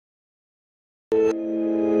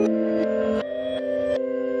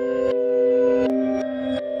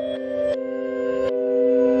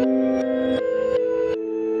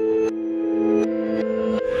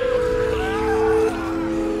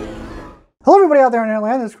everybody out there in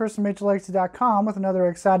Atlanta, this is Chris from HLX.com with another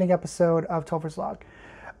exciting episode of Topher's Log.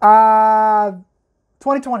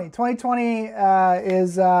 2020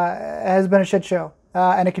 has been a shit show,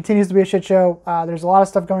 and it continues to be a shit show. There's a lot of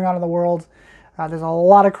stuff going on in the world. There's a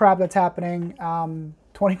lot of crap that's happening.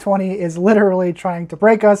 2020 is literally trying to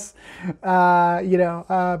break us, but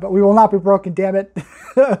we will not be broken, damn it.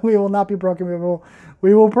 We will not be broken.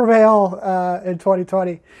 We will prevail in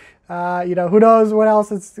 2020. Who knows what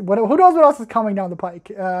else is coming down the pike?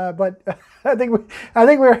 But I think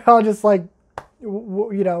we're all just like,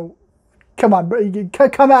 come on, bro,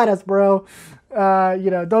 come at us, bro.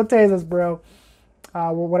 Don't tase us, bro.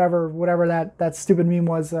 Whatever that stupid meme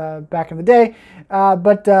was back in the day.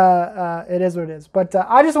 But it is what it is. But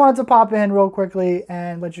I just wanted to pop in real quickly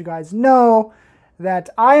and let you guys know that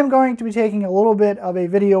I am going to be taking a little bit of a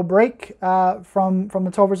video break from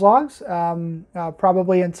the Topher's Logs,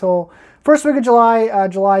 probably until first week of July.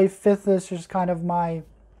 July 5th is just kind of my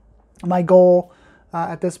goal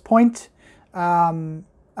at this point. It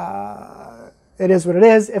is what it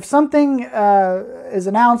is. If something is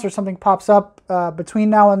announced or something pops up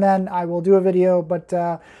between now and then, I will do a video. But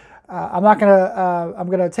I'm not gonna.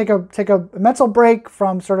 I'm gonna take a mental break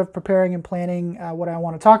from sort of preparing and planning what I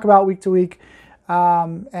want to talk about week to week.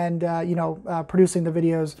 Producing the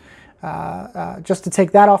videos, just to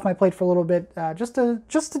take that off my plate for a little bit, just to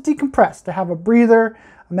decompress, to have a breather,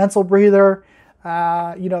 a mental breather.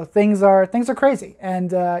 Things are crazy,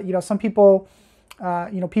 and some people,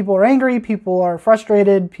 people are angry, people are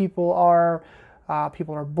frustrated, people are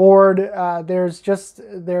bored. There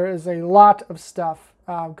is a lot of stuff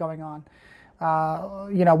going on.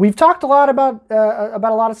 We've talked a lot about a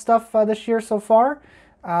lot of stuff this year so far.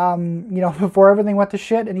 Before everything went to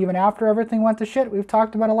shit, and even after everything went to shit, we've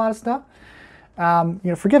talked about a lot of stuff.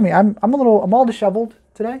 Forgive me, I'm all disheveled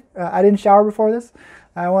today. I didn't shower before this.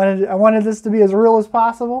 I wanted this to be as real as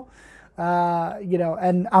possible.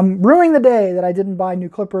 And I'm ruining the day that I didn't buy new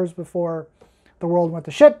clippers before the world went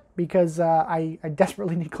to shit, because I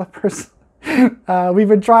desperately need clippers. We've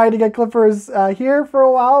been trying to get clippers here for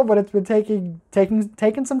a while, but it's been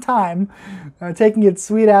taking some time, taking its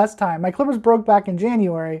sweet ass time. My clippers broke back in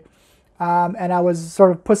January, and I was sort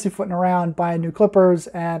of pussyfooting around buying new clippers,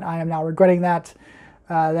 and I am now regretting that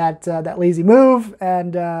lazy move.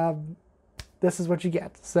 And this is what you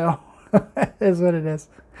get. So it is what it is.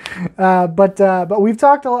 But we've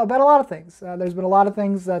talked about a lot of things. There's been a lot of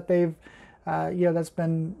things that they've that's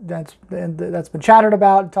been chattered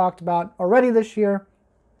about and talked about already this year.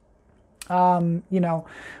 But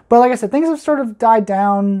like I said, things have sort of died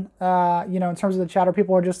down. In terms of the chatter,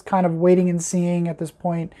 people are just kind of waiting and seeing at this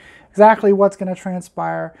point exactly what's going to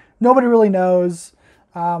transpire. Nobody really knows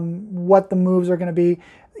what the moves are going to be.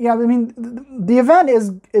 The event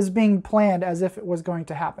is being planned as if it was going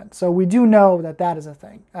to happen. So we do know that is a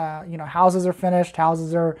thing. Houses are finished.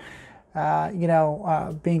 Houses are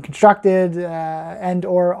being constructed and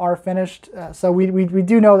or are finished. So we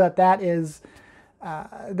do know that is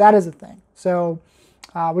a thing. So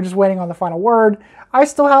we're just waiting on the final word. I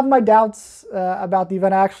still have my doubts about the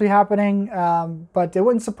event actually happening, but it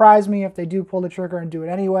wouldn't surprise me if they do pull the trigger and do it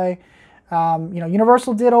anyway.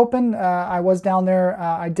 Universal did open. I was down there.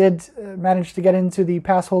 I did manage to get into the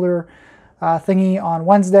pass holder thingy on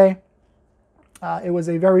Wednesday. It was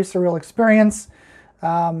a very surreal experience.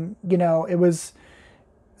 It was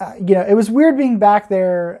weird being back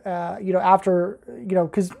there, after,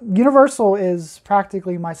 because Universal is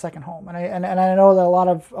practically my second home. And I know that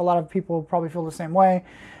a lot of people probably feel the same way.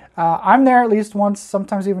 I'm there at least once,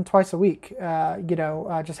 sometimes even twice a week,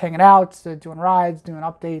 just hanging out, doing rides, doing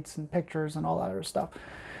updates and pictures and all that other stuff.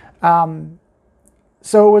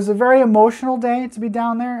 So it was a very emotional day to be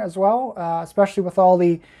down there as well, especially with all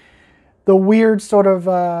the weird sort of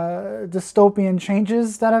dystopian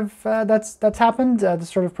changes that have that's happened to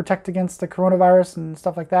sort of protect against the coronavirus and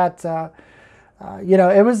stuff like that.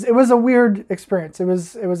 It was a weird experience. It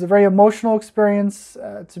was a very emotional experience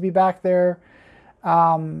to be back there,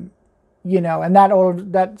 and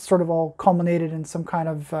that sort of all culminated in some kind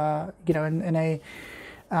of in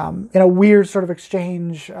a weird sort of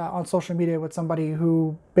exchange on social media with somebody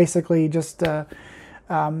who basically just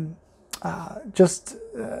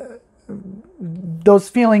those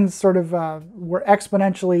feelings sort of were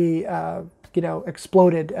exponentially,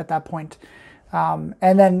 exploded at that point.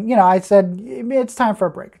 And then, I said, it's time for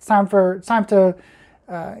a break. It's time to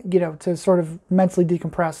to sort of mentally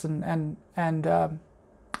decompress and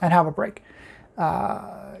have a break.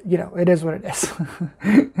 It is what it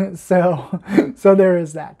is. so there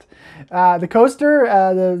is that. The coaster,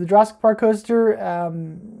 the Jurassic Park coaster,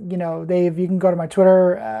 you can go to my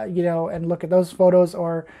Twitter, and look at those photos,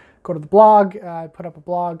 or go to the blog. I put up a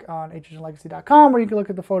blog on hhlegacy.com where you can look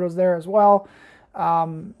at the photos there as well.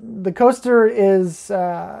 The coaster is,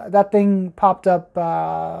 that thing popped up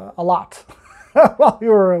a lot while we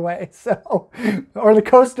were away. So, or the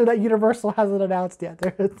coaster that Universal hasn't announced yet.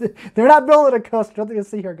 They're not building a coaster. Nothing to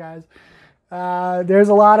see here, guys. There's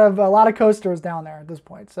a lot of coasters down there at this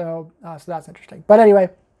point. So that's interesting. But anyway,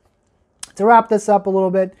 to wrap this up a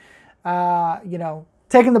little bit, you know,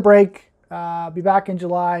 taking the break, be back in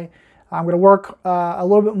July. I'm going to work a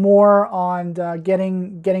little bit more on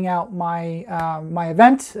getting out my my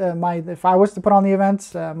event, if I was to put on the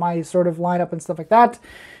event, my sort of lineup and stuff like that.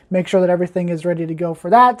 Make sure that everything is ready to go for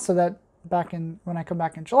that, so that when I come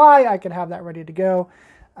back in July, I can have that ready to go,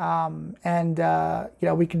 and you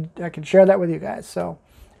know, I can share that with you guys. So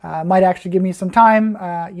might actually give me some time,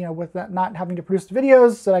 you know, with that, not having to produce the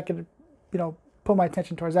videos, so I could, you know, put my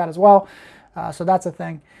attention towards that as well. So that's a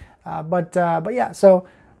thing. But yeah, so.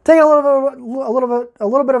 Take a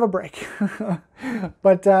little bit of a break.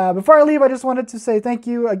 But before I leave, I just wanted to say thank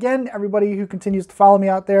you again, everybody who continues to follow me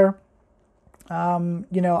out there. You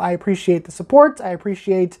know, I appreciate the support. I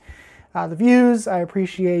appreciate the views. I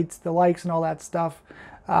appreciate the likes and all that stuff.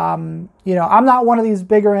 You know, I'm not one of these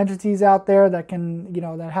bigger entities out there that can, you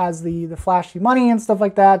know, that has the flashy money and stuff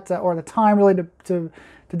like that, or the time really to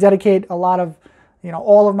dedicate a lot of, you know,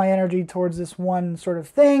 all of my energy towards this one sort of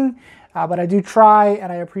thing. But I do try,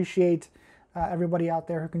 and I appreciate everybody out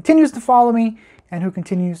there who continues to follow me and who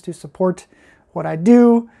continues to support what I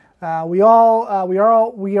do. We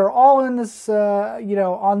are all in this, you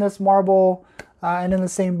know, on this marble and in the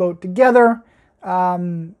same boat together.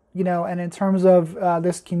 You know, and in terms of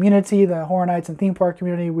this community, the Horror Nights and theme park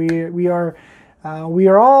community, we are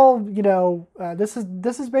all, you know, this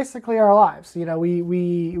is basically our lives. You know, we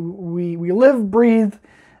live, breathe,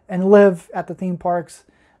 and live at the theme parks.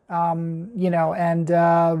 You know, and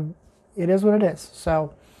it is what it is.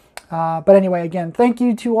 So, but anyway, again, thank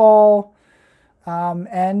you to all,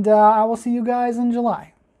 and I will see you guys in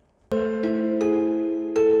July.